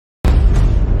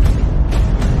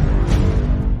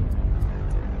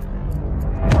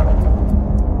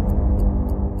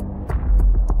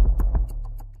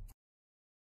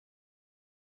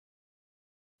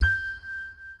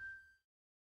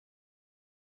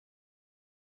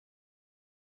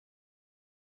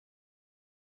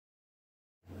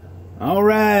All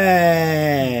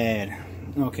right.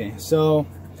 Okay, so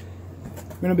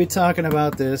we're going to be talking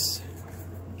about this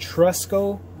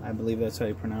Trusco, I believe that's how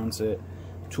you pronounce it,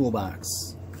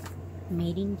 toolbox.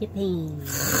 Made in Japan.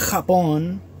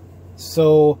 Japón.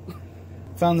 So,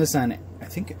 found this on, I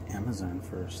think, Amazon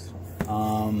first.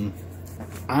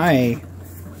 I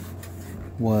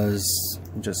was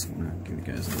just going to give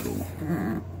you guys a little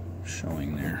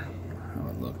showing there how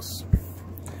it looks.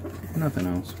 Nothing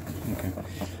else. Okay.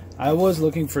 I was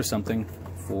looking for something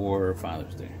for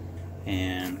Father's Day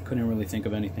and couldn't really think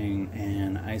of anything,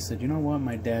 and I said, you know what,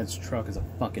 my dad's truck is a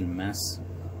fucking mess.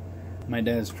 My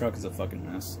dad's truck is a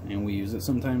fucking mess, and we use it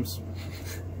sometimes.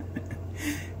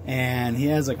 And he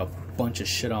has like a bunch of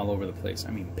shit all over the place. I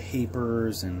mean,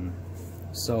 papers, and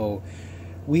so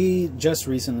we just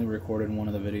recently recorded one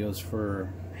of the videos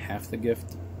for half the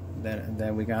gift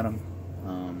that we got him,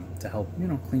 to help, you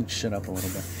know, clean shit up a little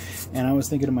bit. And I was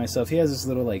thinking to myself, he has this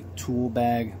little like tool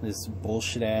bag, this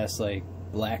bullshit ass like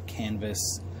black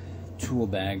canvas tool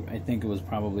bag. I think it was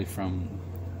probably from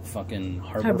fucking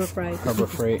Harbor Freight,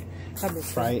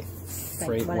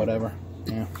 whatever.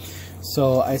 Yeah.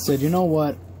 So I said, you know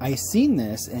what? I seen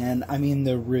this, and I mean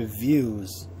the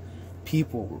reviews,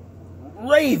 people were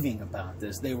raving about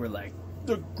this. They were like,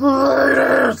 the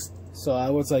greatest. So I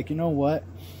was like, you know what?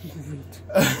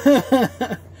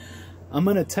 I'm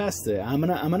gonna test it. I'm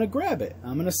gonna grab it.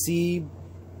 I'm gonna see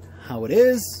how it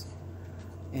is,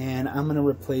 and I'm gonna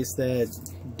replace that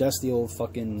dusty old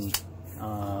fucking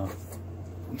oh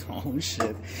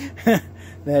shit,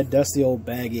 that dusty old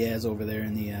bag he has over there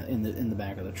in the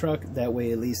back of the truck. That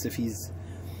way, at least if he's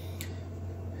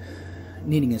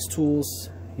needing his tools,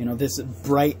 you know, this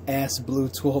bright ass blue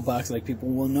toolbox, like, people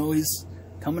will know he's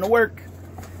coming to work.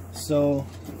 So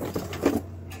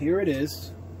here it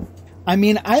is. I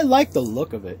mean, I like the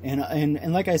look of it,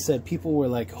 and like I said, people were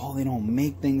like, oh, they don't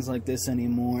make things like this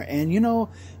anymore. And you know,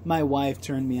 my wife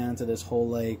turned me on to this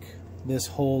whole made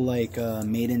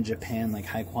in Japan, like,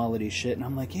 high quality shit. And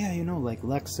I'm like, yeah, you know, like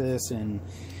Lexus and,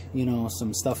 you know,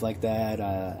 some stuff like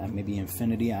that, maybe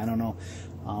Infinity, I don't know.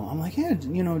 I'm like, yeah,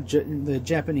 you know, the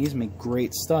Japanese make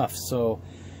great stuff. So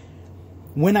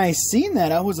when I seen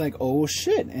that, I was like, oh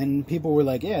shit. And people were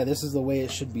like, yeah, this is the way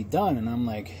it should be done. And I'm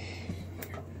like,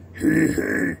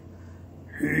 I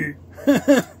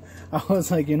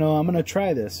was like, you know, I'm gonna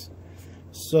try this.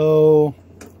 So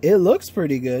it looks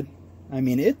pretty good. I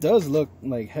mean, it does look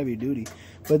like heavy duty,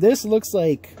 but this looks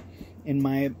like, in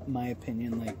my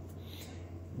opinion, like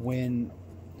when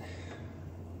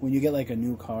you get like a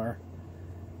new car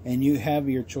and you have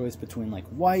your choice between like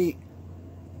white,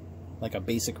 like a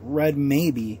basic red,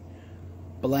 maybe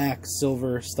black,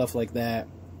 silver, stuff like that.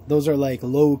 Those are like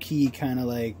low-key, kind of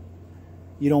like,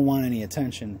 you don't want any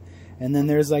attention. And then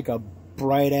there's like a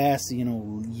bright ass, you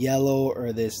know, yellow,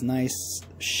 or this nice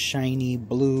shiny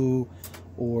blue,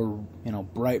 or, you know,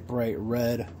 bright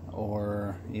red,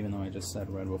 or, even though I just said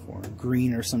red before,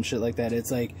 green or some shit like that.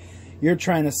 It's like you're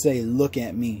trying to say, look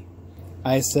at me.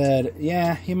 I said,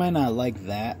 yeah, he might not like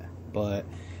that, but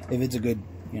if it's a good,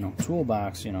 you know,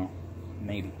 toolbox, you know,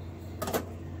 maybe.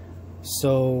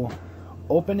 So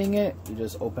opening it, you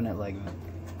just open it like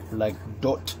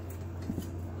dot.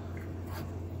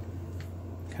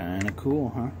 Kind of cool,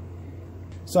 huh?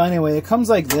 So anyway, it comes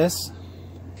like this.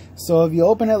 So if you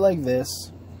open it like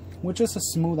this, which is a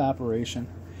smooth operation,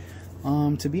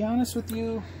 to be honest with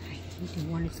you,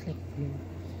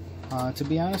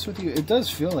 it does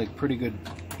feel like pretty good,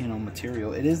 you know,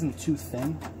 material. It isn't too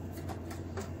thin.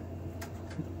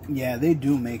 Yeah, they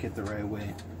do make it the right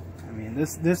way. I mean,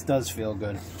 this does feel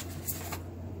good.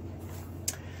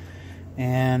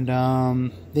 And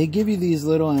they give you these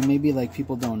little, and maybe like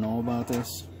people don't know about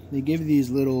this, they give you these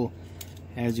little,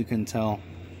 as you can tell,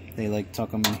 they like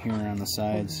tuck them in here on the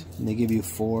sides. They give you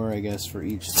 4, I guess, for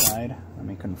each side. Let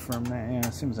me confirm that. Yeah,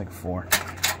 it seems like 4,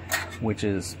 which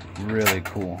is really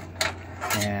cool.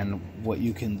 And what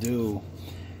you can do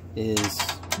is,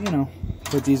 you know,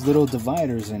 put these little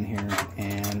dividers in here,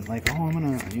 and like, oh, I'm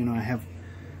gonna, you know, I have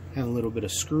a little bit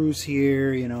of screws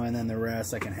here, you know, and then the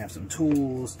rest I can have some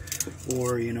tools.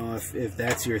 Or, you know, if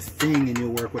that's your thing and you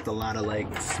work with a lot of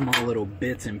like small little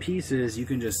bits and pieces, you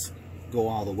can just go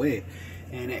all the way.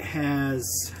 And it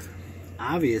has,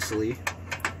 obviously,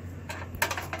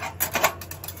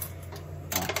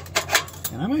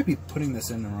 and I might be putting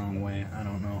this in the wrong way, I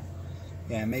don't know.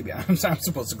 Yeah, maybe I'm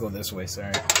supposed to go this way,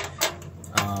 sorry.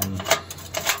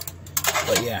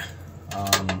 But yeah,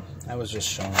 I was just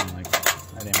showing, like,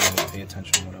 I didn't really pay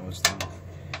attention to what I was doing.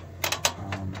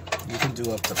 You can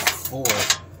do up to 4,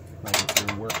 like if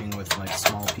you're working with like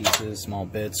small pieces, small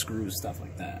bits, screws, stuff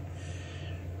like that.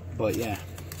 But yeah,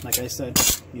 like I said,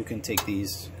 you can take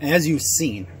these, as you've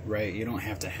seen, right? You don't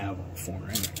have to have all 4 in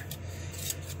there.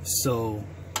 So,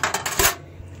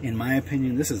 in my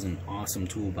opinion, this is an awesome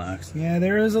toolbox. Yeah,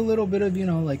 there is a little bit of, you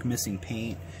know, like missing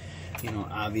paint. You know,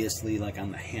 obviously, like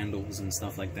on the handles and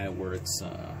stuff like that, where it's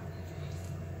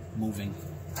moving,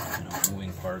 you know,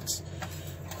 moving parts.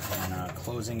 And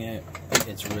closing it,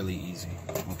 it's really easy.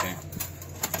 Okay,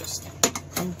 just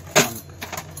dunk, dunk,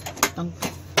 dunk,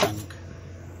 dunk.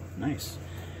 Nice,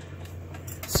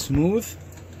 smooth,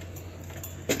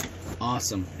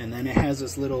 awesome. And then it has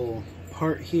this little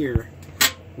part here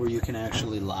where you can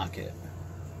actually lock it.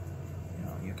 You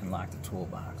know, you can lock the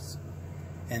toolbox.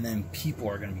 And then people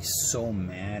are gonna be so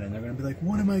mad, and they're gonna be like,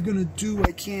 "What am I gonna do?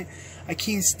 I can't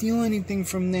steal anything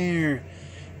from there.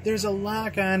 There's a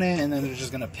lock on it." And then they're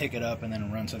just gonna pick it up and then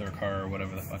run to their car or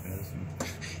whatever the fuck it is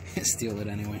and steal it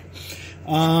anyway.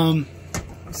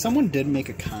 Someone did make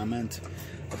a comment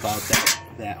about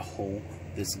that hole,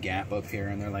 this gap up here,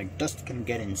 and they're like, "Dust can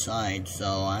get inside,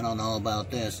 so I don't know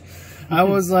about this." I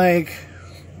was like,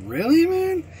 really,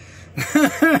 man?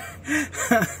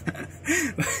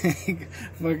 Like,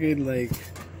 fucking, like,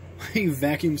 you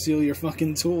vacuum seal your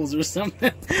fucking tools or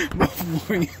something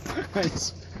before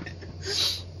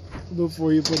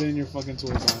you put it in your fucking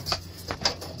toolbox.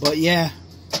 But yeah,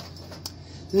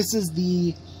 this is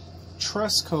the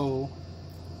Trusco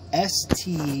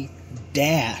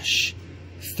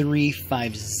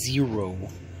ST-350,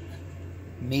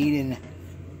 made in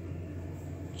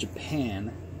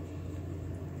Japan.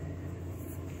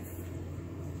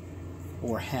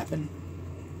 Or happen,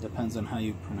 depends on how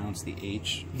you pronounce the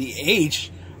H. The H?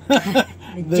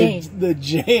 the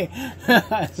J.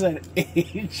 I said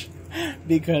H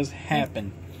because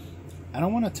happen. I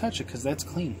don't want to touch it because that's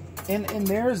clean. And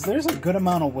there's a good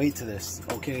amount of weight to this,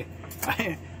 okay?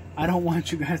 I don't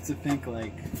want you guys to think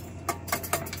like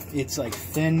it's like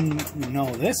thin.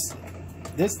 No, this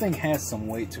thing has some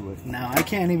weight to it. Now, I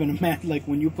can't even imagine, like,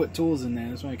 when you put tools in there,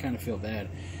 that's why I kind of feel bad.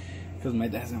 Because my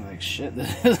dad's gonna be like, shit,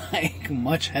 this is like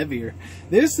much heavier.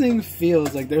 This thing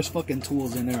feels like there's fucking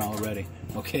tools in there already.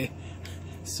 Okay?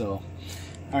 So,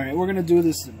 alright, we're gonna do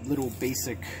this little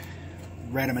basic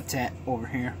rat-a-tat over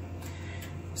here.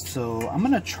 So, I'm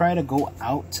gonna try to go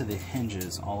out to the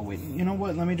hinges all the way. You know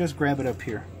what? Let me just grab it up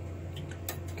here.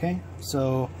 Okay?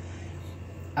 So,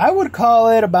 I would call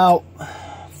it about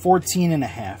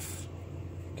 14.5.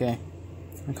 Okay?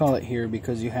 I call it here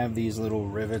because you have these little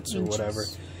rivets or whatever.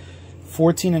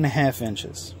 14.5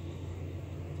 inches.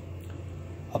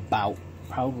 About.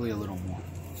 Probably a little more.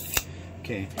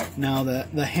 Okay. Now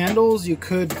the handles, you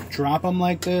could drop them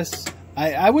like this.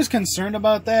 I was concerned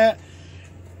about that.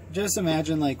 Just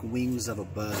imagine like wings of a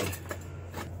bird.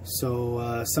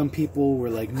 So some people were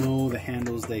like, no, the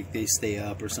handles, they stay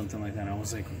up or something like that. I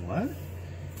was like, what?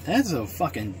 That's a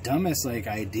fucking dumbest like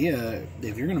idea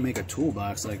if you're gonna make a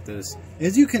toolbox like this.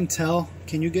 As you can tell,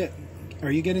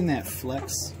 are you getting that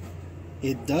flex?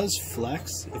 It does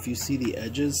flex. If you see the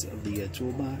edges of the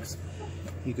toolbox,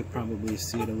 you could probably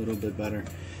see it a little bit better.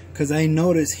 Because I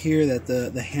notice here that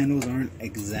the handles aren't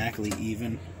exactly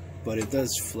even, but it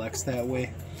does flex that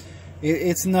way.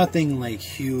 It's nothing like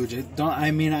huge.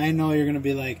 I mean, I know you're gonna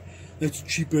be like, that's a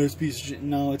cheap ass piece of shit.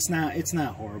 No, it's not. It's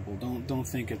not horrible. Don't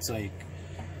think it's like,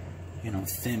 you know,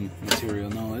 thin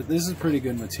material. No, this is pretty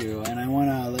good material, and I want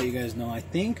to let you guys know, I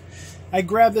think I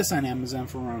grabbed this on Amazon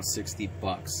for around 60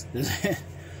 bucks.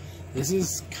 This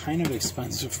is kind of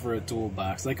expensive for a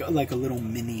toolbox, like a little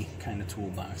mini kind of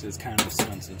toolbox. It's kind of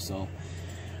expensive, so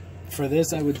for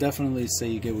this I would definitely say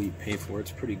you get what you pay for.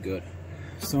 It's pretty good.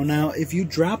 So now if you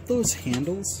drop those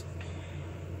handles,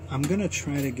 I'm gonna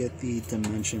try to get the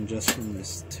dimension just from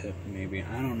this tip, maybe.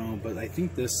 I don't know, but I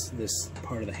think this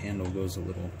part of the handle goes a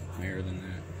little higher than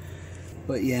that.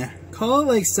 But yeah, call it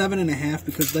like 7.5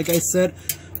 because, like I said,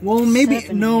 well, maybe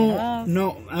no.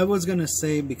 I was gonna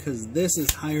say because this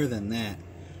is higher than that,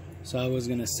 so I was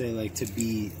gonna say like to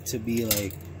be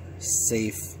like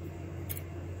safe.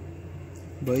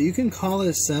 But you can call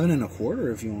it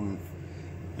 7.25 if you want.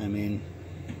 I mean.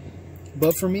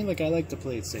 But for me, like, I like to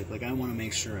play it safe. Like, I want to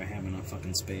make sure I have enough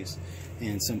fucking space.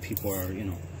 And some people are, you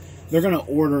know, they're going to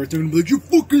order it. They're going to be like, you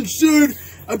fucking said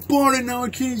I bought it, now I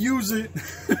can't use it.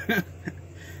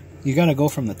 You got to go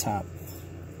from the top.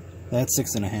 That's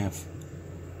 6.5.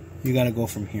 You got to go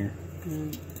from here.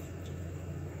 Okay,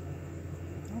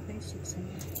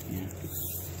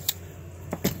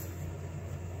 6.5. Yeah.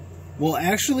 Well,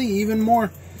 actually, even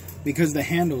more. Because the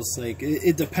handles, like,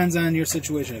 it depends on your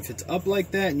situation. If it's up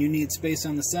like that and you need space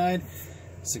on the side,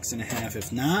 6.5.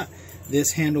 If not,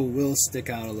 this handle will stick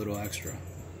out a little extra.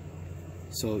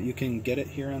 So you can get it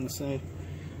here on the side.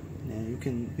 Yeah, you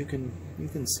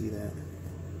can see that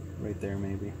right there.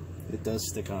 Maybe it does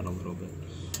stick out a little bit.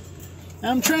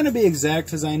 I'm trying to be exact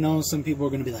because I know some people are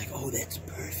going to be like, "Oh, that's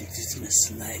perfect. It's going to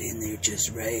slide in there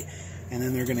just right," and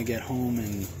then they're going to get home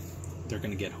and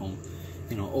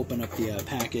you know, open up the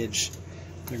package.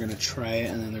 They're going to try it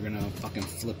and then they're going to fucking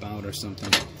flip out or something.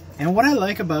 And what I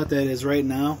like about that is right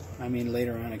now, I mean,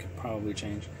 later on it could probably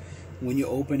change. When you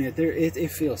open it,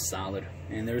 it feels solid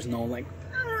and there's no like,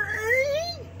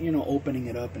 you know, opening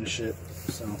it up and shit.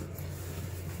 So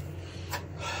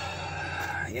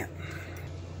yeah,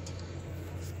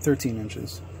 13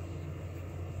 inches.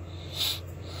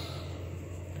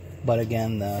 But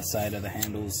again, the side of the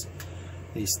handles,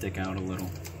 they stick out a little,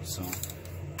 so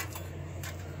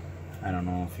I don't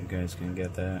know if you guys can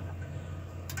get that,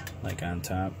 like on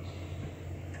top.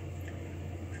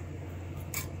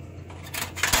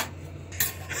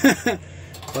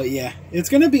 But yeah, it's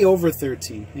gonna be over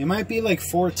 13. It might be like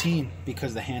 14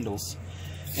 because the handles,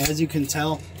 as you can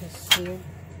tell.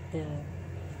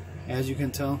 As you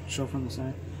can tell, show from the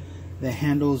side, the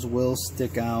handles will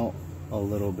stick out a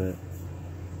little bit.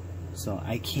 So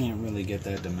I can't really get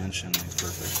that dimension like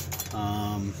perfect.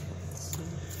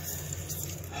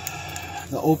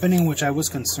 The opening, which I was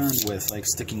concerned with, like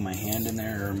sticking my hand in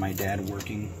there or my dad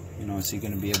working, you know, is he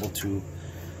going to be able to?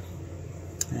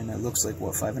 And it looks like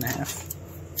what, 5.5?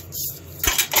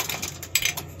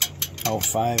 Oh,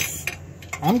 5.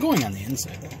 I'm going on the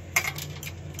inside though.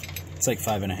 It's like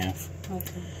 5.5.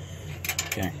 Okay.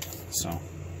 Okay. So,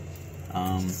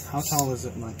 how tall is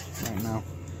it like right now?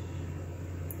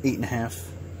 8.5.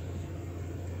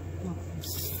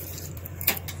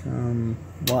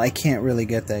 Well, I can't really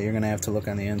get that. You're gonna have to look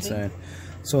on the inside.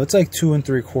 So it's like 2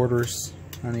 3/4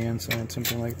 on the inside,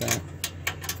 something like that.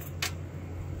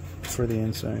 For the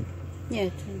inside. Yeah,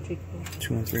 2 3/4.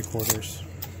 2 3/4.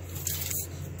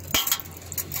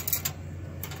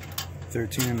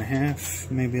 13.5,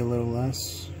 maybe a little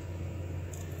less.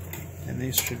 And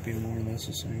these should be more or less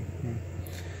the same. Yeah.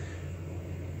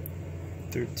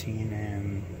 13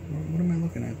 and what am I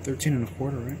looking at? 13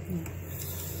 1/4, right? Yeah.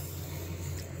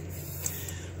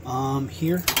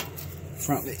 Here,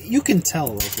 from you can tell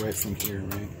like right from here,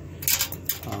 right?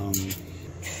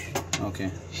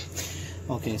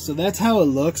 Okay, so that's how it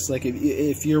looks. Like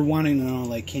if you're wanting to know,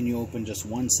 like, can you open just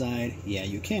one side? Yeah,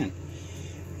 you can.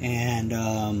 And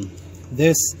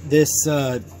this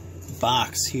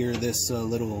box here, this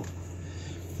little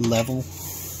level,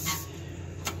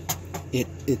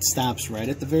 it stops right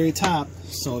at the very top.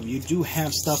 So if you do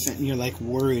have stuff and you're like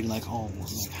worried, like, oh,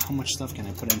 like, how much stuff can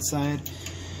I put inside?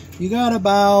 You got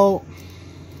about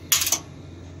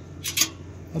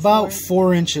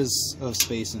 4 inches of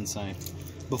space inside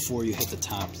before you hit the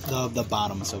top, the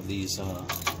bottoms of these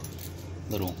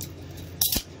little.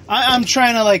 I'm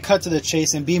trying to like cut to the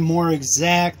chase and be more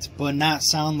exact, but not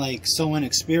sound like so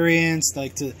inexperienced.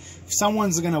 Like, if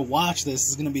someone's gonna watch this,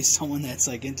 it's gonna be someone that's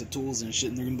like into tools and shit,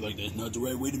 and they're gonna be like, "That's not the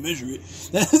right way to measure it."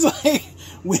 That's like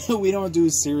we don't do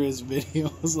serious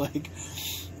videos, like.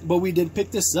 But we did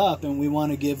pick this up, and we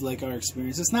want to give like our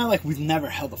experience. It's not like we've never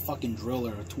held a fucking drill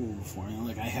or a tool before. You know,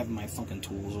 like I have my fucking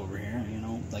tools over here. You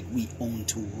know, like we own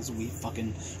tools. We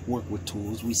fucking work with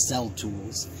tools. We sell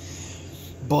tools.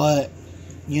 But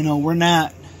you know, we're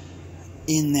not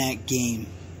in that game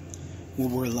where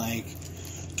we're like,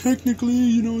 technically,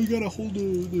 you know, you gotta hold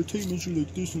the tape measure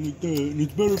like this and like that, and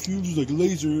it's better if you use like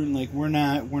laser. And like we're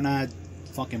not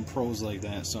fucking pros like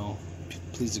that. So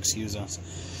please excuse us.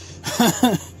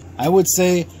 I would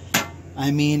say, I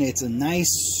mean, it's a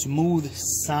nice, smooth,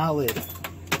 solid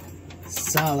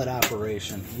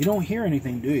operation. You don't hear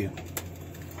anything, do you?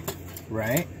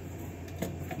 Right?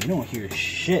 You don't hear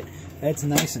shit. That's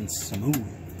nice and smooth.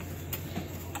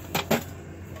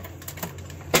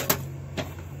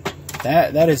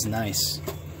 That is nice.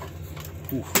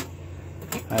 Oof.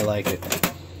 I like it.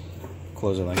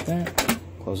 Close it like that.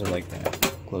 Close it like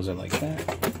that. Close it like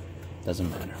that. Doesn't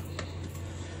matter.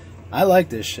 I like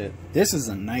this shit. This is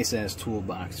a nice ass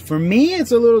toolbox. For me,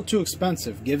 it's a little too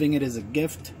expensive. Giving it as a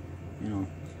gift, you know,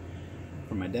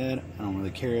 for my dad, I don't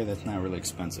really care. That's not really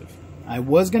expensive. I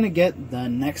was gonna get the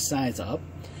next size up,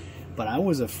 but I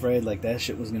was afraid like that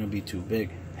shit was gonna be too big.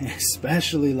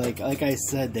 Especially like I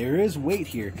said, there is weight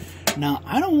here. Now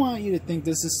I don't want you to think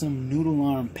this is some noodle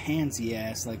arm pansy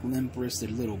ass like limp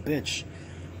wristed little bitch.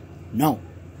 No.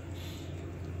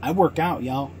 I work out,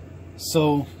 y'all.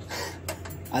 So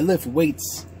I lift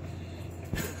weights.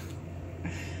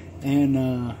 And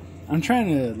I'm trying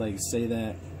to like say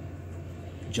that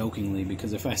jokingly,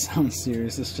 because if I sound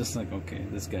serious, it's just like, okay,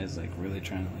 this guy's like really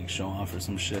trying to like show off or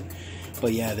some shit.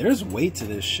 But yeah, there's weight to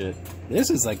this shit. This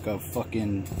is like a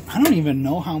fucking, I don't even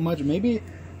know how much. Maybe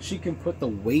she can put the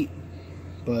weight,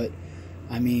 but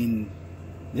I mean,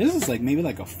 this is like maybe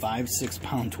like a 5-6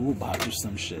 pound toolbox or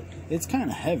some shit. It's kind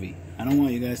of heavy. I don't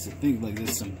want you guys to think like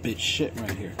this is some bitch shit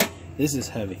right here. This is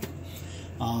heavy.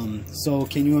 So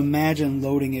can you imagine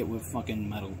loading it with fucking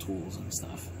metal tools and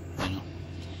stuff, you know?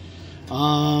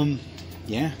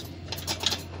 Yeah.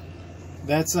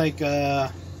 That's like,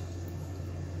 the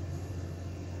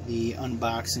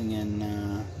unboxing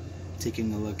and,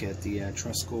 taking a look at the,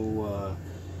 Trusco,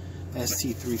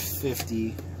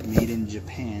 ST-350 made in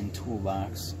Japan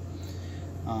toolbox.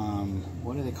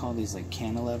 What do they call these, like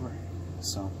cantilever?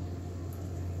 So,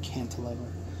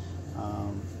 cantilever.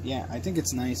 Yeah, I think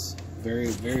it's nice. Very,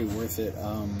 very worth it.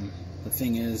 The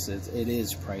thing is, it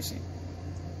is pricey.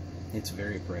 It's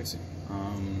very pricey.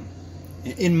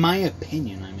 In my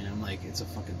opinion, I mean, I'm like, it's a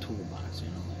fucking toolbox, you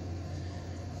know.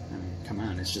 I mean, come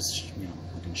on, it's just, you know,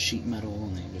 fucking sheet metal,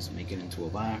 and they just make it into a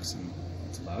box, and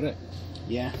that's about it.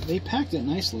 Yeah, they packed it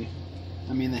nicely.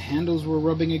 I mean, the handles were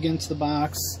rubbing against the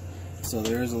box, so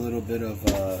there's a little bit of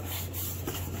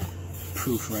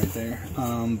proof right there.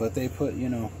 But they put, you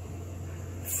know,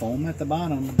 foam at the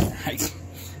bottom.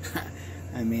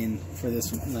 I mean, for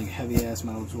this like heavy ass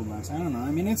metal toolbox, I don't know.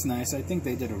 I mean, it's nice. I think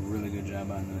they did a really good job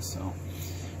on this. So,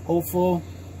 hopeful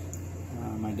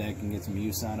my dad can get some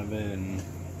use out of it and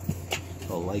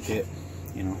he'll like it.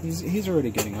 You know, he's already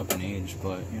getting up in age,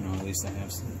 but you know, at least I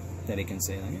have some, that he can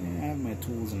say like, I have my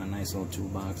tools in a nice little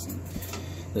toolbox, and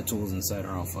the tools inside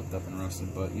are all fucked up and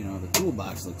rusted. But you know, the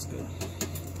toolbox looks good.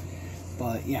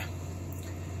 But yeah.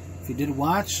 If you did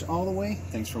watch all the way,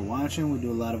 thanks for watching. We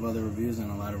do a lot of other reviews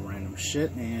and a lot of random shit.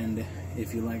 And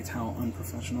if you liked how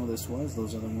unprofessional this was,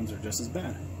 those other ones are just as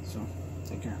bad. So,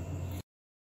 take care.